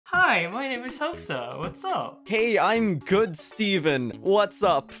Hi, my name is Hosuh. What's up? Hey, I'm good, Steven. What's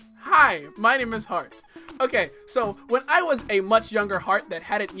up? Hi, my name is Hart. Okay, so when I was a much younger Hart that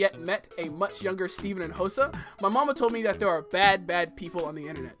hadn't yet met a much younger Steven and Hosuh, my mama told me that there are bad people on the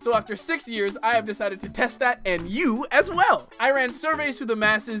internet. So after 6 years, I have decided to test that, and you as well. I ran surveys through the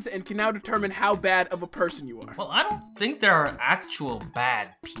masses and can now determine how bad of a person you are. Well, I don't think there are actual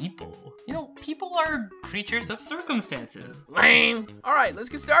bad people. You know, people are creatures of circumstances. Lame. All right, let's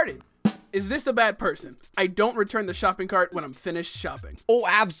get started. Is this a bad person? I don't return the shopping cart when I'm finished shopping. Oh,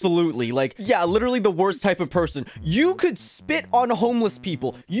 absolutely. Like, yeah, literally the worst type of person. You could spit on homeless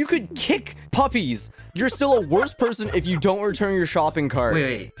people. You could kick puppies. You're still a worse person if you don't return your shopping cart.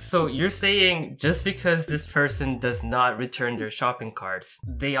 Wait, so you're saying just because this person does not return their shopping carts,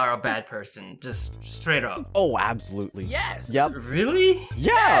 they are a bad person, just straight up? Oh, absolutely. Yes. Yep. Really?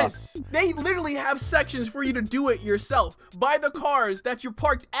 Yeah. Yes. They literally have sections for you to do it yourself by the cars that you're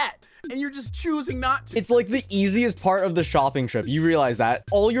parked at, and you're just choosing not to. It's like the easiest part of the shopping trip. You realize that?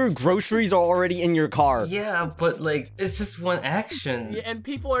 All your groceries are already in your car. Yeah, but like, it's just one action. Yeah, and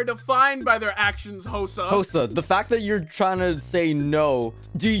people are defined by their actions, Hosuh. Hosuh, the fact that you're trying to say no,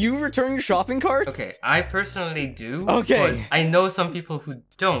 do you return your shopping carts? Okay, I personally do. Okay. But I know some people who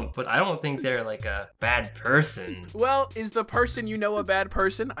don't, but I don't think they're like a bad person. Well, is the person you know a bad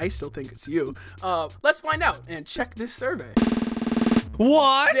person? I still think it's you. Let's find out and check this survey.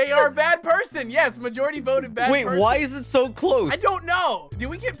 What? They are a bad person. Yes, majority voted bad person. Wait, why is it so close? I don't know. Did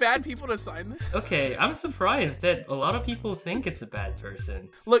we get bad people to sign this? Okay, I'm surprised that a lot of people think it's a bad person.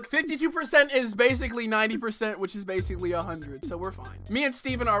 Look, 52% is basically 90%, which is basically 100, so we're fine. Me and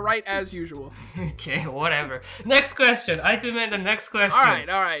Steven are right as usual. Okay, whatever. Next question. I demand the next question.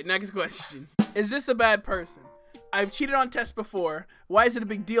 All right, next question. Is this a bad person? I've cheated on tests before. Why is it a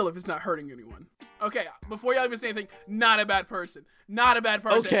big deal if it's not hurting anyone? Okay, before y'all even say anything, not a bad person. Not a bad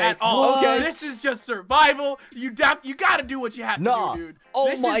person at all. Okay. This is just survival. You gotta do what you have to do, dude. Oh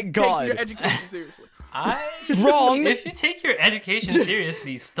this my is God. taking your education seriously. Wrong. If you take your education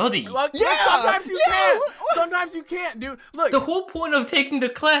seriously, study. Look, Yeah, sometimes you yeah, can't. Sometimes you can't, dude. Look. The whole point of taking the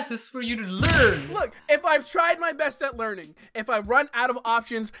class is for you to learn. Look, if I've tried my best at learning, if I run out of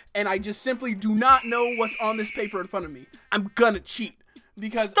options and I just simply do not know what's on this paper in front of me, I'm gonna cheat.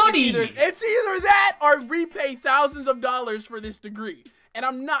 Because Study! It's either that or repay thousands of dollars for this degree. And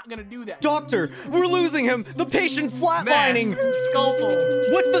I'm not gonna do that. Doctor, we're losing him. The patient's flatlining. Scalpel.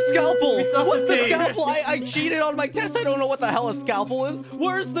 What's the scalpel? Resuscitate. What's the scalpel? I cheated on my test. I don't know what the hell a scalpel is.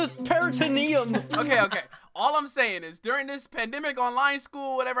 Where's the peritoneum? Okay. All I'm saying is during this pandemic, online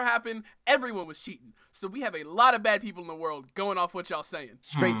school, whatever happened, everyone was cheating. So we have a lot of bad people in the world going off what y'all saying.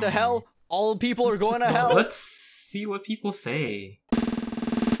 Straight to hell. All people are going to hell. Let's see what people say.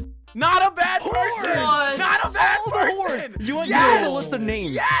 Not a bad person! What? Not a bad All the person! whores. You want Yes! the list of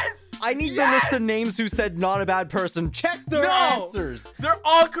names? Yes! I need the Yes! list of names who said not a bad person. Check their No! answers. They're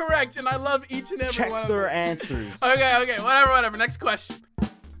all correct, and I love each and every Check one of their them. answers. Okay, whatever. Next question.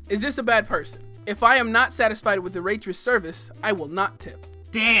 Is this a bad person? If I am not satisfied with the waitress service, I will not tip.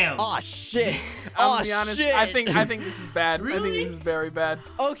 Damn. Aw, shit. I'll Aw, be honest, shit. I think this is bad. I think Really? this is very bad.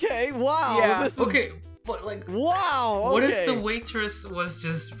 Okay, wow. Yeah. This is... Okay, but like, Wow, okay. what if the waitress was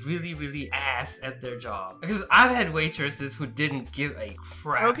just really ass at their job? Because I've had waitresses who didn't give a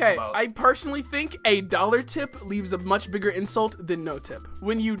crap Okay, about... I personally think a $1 tip leaves a much bigger insult than no tip.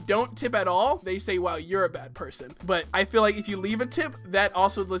 When you don't tip at all, they say, wow, you're a bad person. But I feel like if you leave a tip, that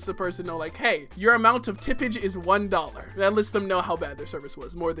also lets the person know, like, hey, your amount of tippage is $1. That lets them know how bad their service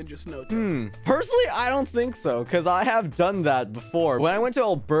was, more than just no tip. Personally, I don't think so, because I have done that before. When I went to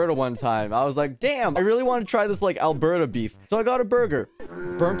Alberta one time, I was like, damn, I really want to try this, like, Alberta beef. So I got a burger.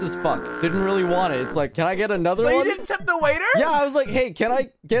 Burnt as fuck. Didn't really want it. It's like, can I get another So one? you didn't tip the waiter? Yeah, I was like, hey, can I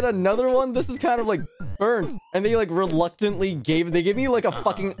get another one? This is kind of, like, burnt. And they, like, reluctantly gave me, like, a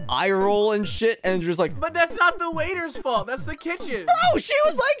fucking eye roll and shit, and just like... But that's not the waiter's fault. That's the kitchen. Bro, she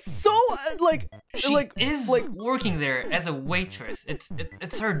was, like, so, She is working there as a waitress.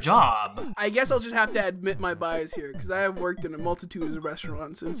 It's her job. I guess I'll just have to admit my bias here, because I have worked in a multitude of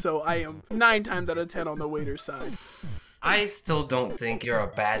restaurants, and so I am 9 times out of 10 on the waiter's side. I still don't think you're a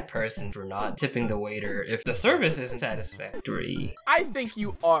bad person for not tipping the waiter if the service isn't satisfactory. I think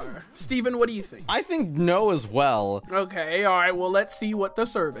you are. Steven, what do you think? I think no as well. Okay, alright, well, let's see what the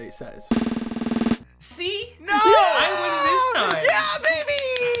survey says. See? No! I win this time. Yeah, baby!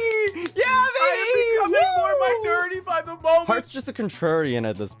 Yeah, baby! I am becoming more minority by the moment. Hart's just a contrarian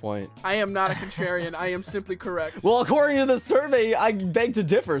at this point. I am not a contrarian. I am simply correct. Well, according to the survey, I beg to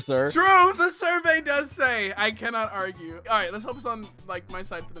differ, sir. True, the survey does say. I cannot argue. All right, let's focus on like my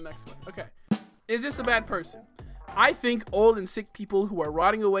side for the next one. Okay. Is this a bad person? I think old and sick people who are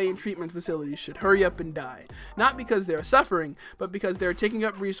rotting away in treatment facilities should hurry up and die. Not because they're suffering, but because they're taking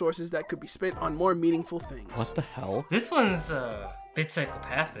up resources that could be spent on more meaningful things. What the hell? This one's a bit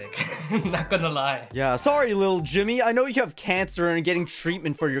psychopathic, not gonna lie. Yeah, sorry, little Jimmy. I know you have cancer and getting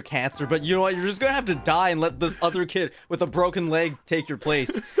treatment for your cancer, but you know what? You're just gonna have to die and let this other kid with a broken leg take your place.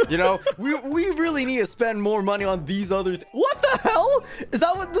 You know, we really need to spend more money on these other What the hell? Is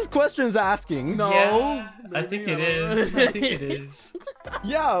that what this question is asking? No. Yeah, I think it is. I think it is.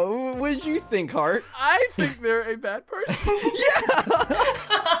 Yeah, what did you think, Hart? I think they're a bad person. Yeah!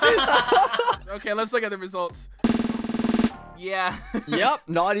 Okay, let's look at the results. Yeah. Yep,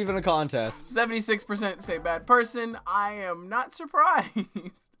 not even a contest. 76% say bad person. I am not surprised.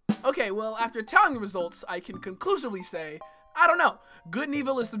 Okay, well, after telling the results, I can conclusively say, I don't know. Good and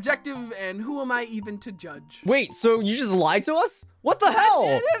evil is subjective, and who am I even to judge? Wait, so you just lied to us? What the hell?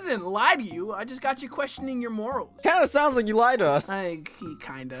 I didn't lie to you. I just got you questioning your morals. Kinda sounds like you lied to us.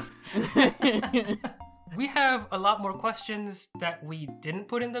 Kinda. We have a lot more questions that we didn't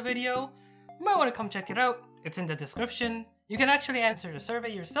put in the video. You might want to come check it out. It's in the description. You can actually answer the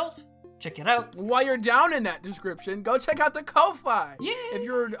survey yourself. Check it out. While you're down in that description, go check out the Ko-Fi. Yeah. If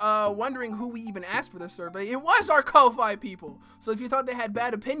you're wondering who we even asked for the survey, it was our Ko-Fi people. So if you thought they had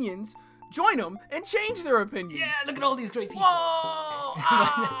bad opinions, join them and change their opinion. Yeah, look at all these great people. Whoa!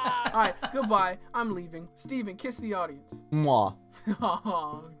 Ah! All right, goodbye. I'm leaving. Steven, kiss the audience. Mwah.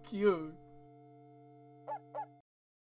 Oh, cute.